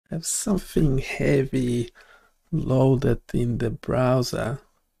have something heavy loaded in the browser.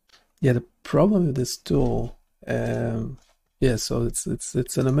 Yeah, the problem with this tool, yeah, so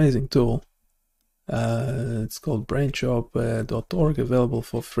it's an amazing tool. It's called brainchop.org, available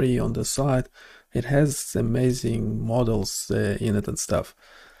for free on the site. It has amazing models in it and stuff,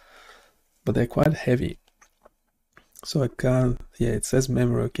 but they're quite heavy. So I can't, yeah, it says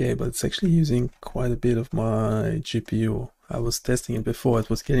memory okay, but it's actually using quite a bit of my GPU. I was testing it before,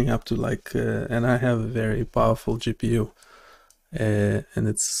 it was getting up to like, and I have a very powerful GPU, and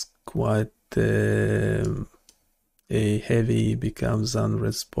it's quite a heavy, becomes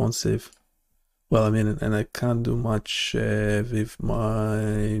unresponsive. Well, I mean, and I can't do much with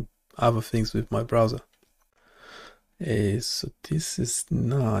my other things with my browser. So this is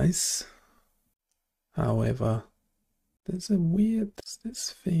nice. However, there's a weird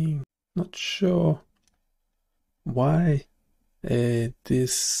this thing. Not sure why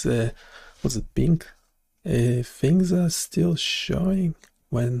this was it pink? Things are still showing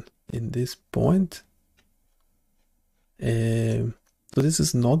when in this point. So this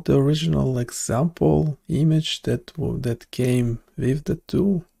is not the original example image that came with the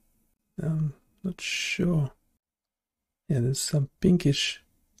tool. I'm not sure. Yeah, there's some pinkish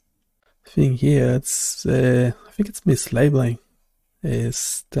thing here. It's I think it's mislabeling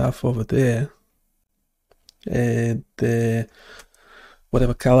stuff over there. And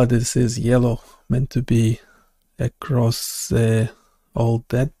whatever color this is, yellow, meant to be across all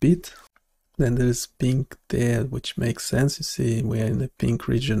that bit. Then there's pink there, which makes sense. You see, we're in the pink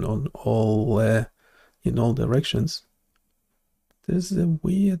region on all in all directions. There's a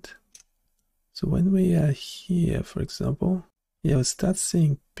weird. So when we are here, for example, yeah, we start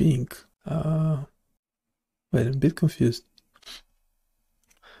seeing pink. Wait, I'm a bit confused.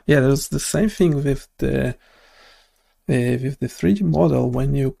 Yeah, there's the same thing with the 3D model.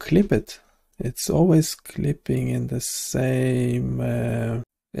 When you clip it, it's always clipping in the same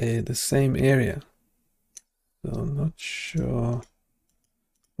area. So I'm not sure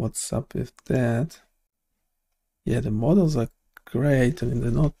what's up with that. Yeah, the models are great. I mean,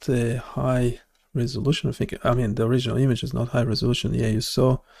 they're not high resolution. I mean, the original image is not high resolution. Yeah, you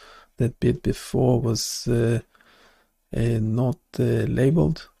saw that bit before was not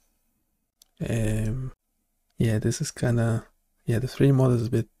labeled. Yeah, this is kind of, yeah, the 3D model is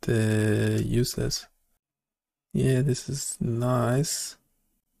a bit useless. Yeah, this is nice.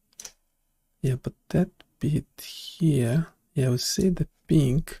 Yeah, but that bit here, yeah, we see the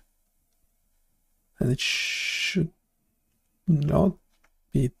pink, and it should not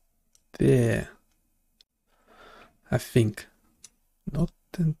be there. I think. Not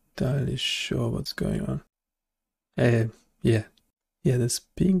entirely sure what's going on. Yeah, there's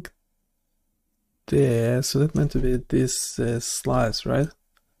pink there, so that meant to be this slice, right?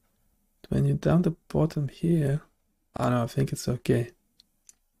 When you're down the bottom here, I don't know, I think it's okay.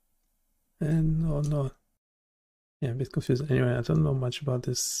 And no. Yeah, I'm a bit confused. Anyway, I don't know much about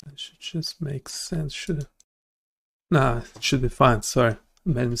this. It should just make sense, should it? Nah, it should be fine. Sorry, I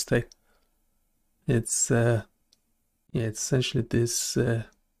made a mistake. It's yeah, it's essentially this.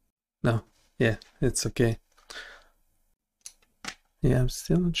 No, yeah, it's okay. Yeah, I'm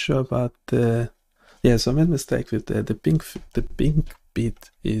still not sure about the. Yeah, so I made a mistake with the pink. The pink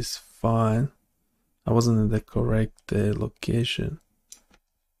bit is fine. I wasn't in the correct location.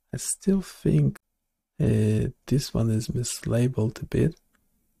 I still think this one is mislabeled a bit.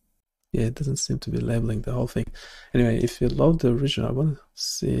 Yeah, it doesn't seem to be labeling the whole thing. Anyway, if you load the original, I want to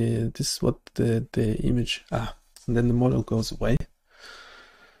see this is what the image, and then the model goes away.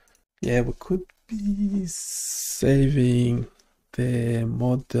 Yeah, we could be saving the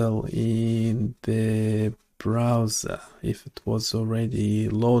model in the browser if it was already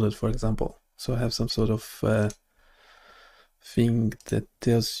loaded, for example. So I have some sort of thing that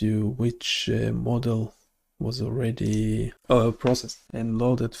tells you which model was already processed and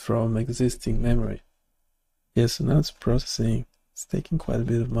loaded from existing memory. Yeah, so now it's processing. It's taking quite a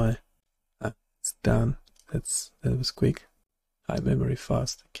bit of my. It's done. That was quick. High memory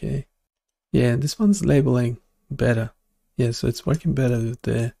fast. Okay. Yeah, and this one's labeling better. Yeah, so it's working better with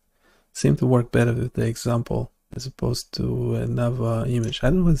the. Seem to work better with the example as opposed to another image. I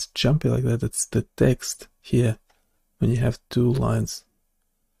don't know why it's jumpy like that. It's the text here. When you have two lines,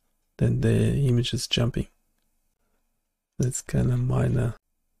 then the image is jumping. That's kind of minor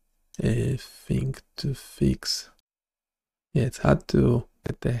thing to fix. Yeah, it's hard to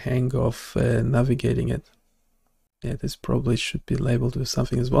get the hang of navigating it. Yeah, this probably should be labeled with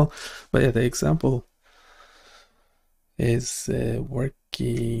something as well. But yeah, the example is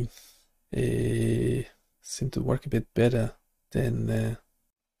working, seem to work a bit better than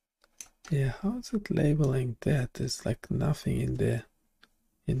Yeah, how is it labeling that? There's like nothing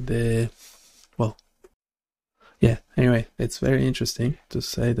in the well, yeah, anyway, it's very interesting to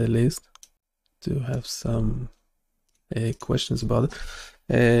say the least, to have some questions about it.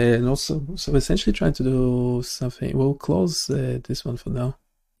 And also, so essentially trying to do something. We'll close this one for now.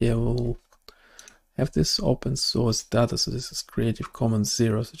 Yeah, we'll have this open source data, so this is Creative Commons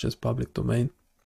 0, so just public domain.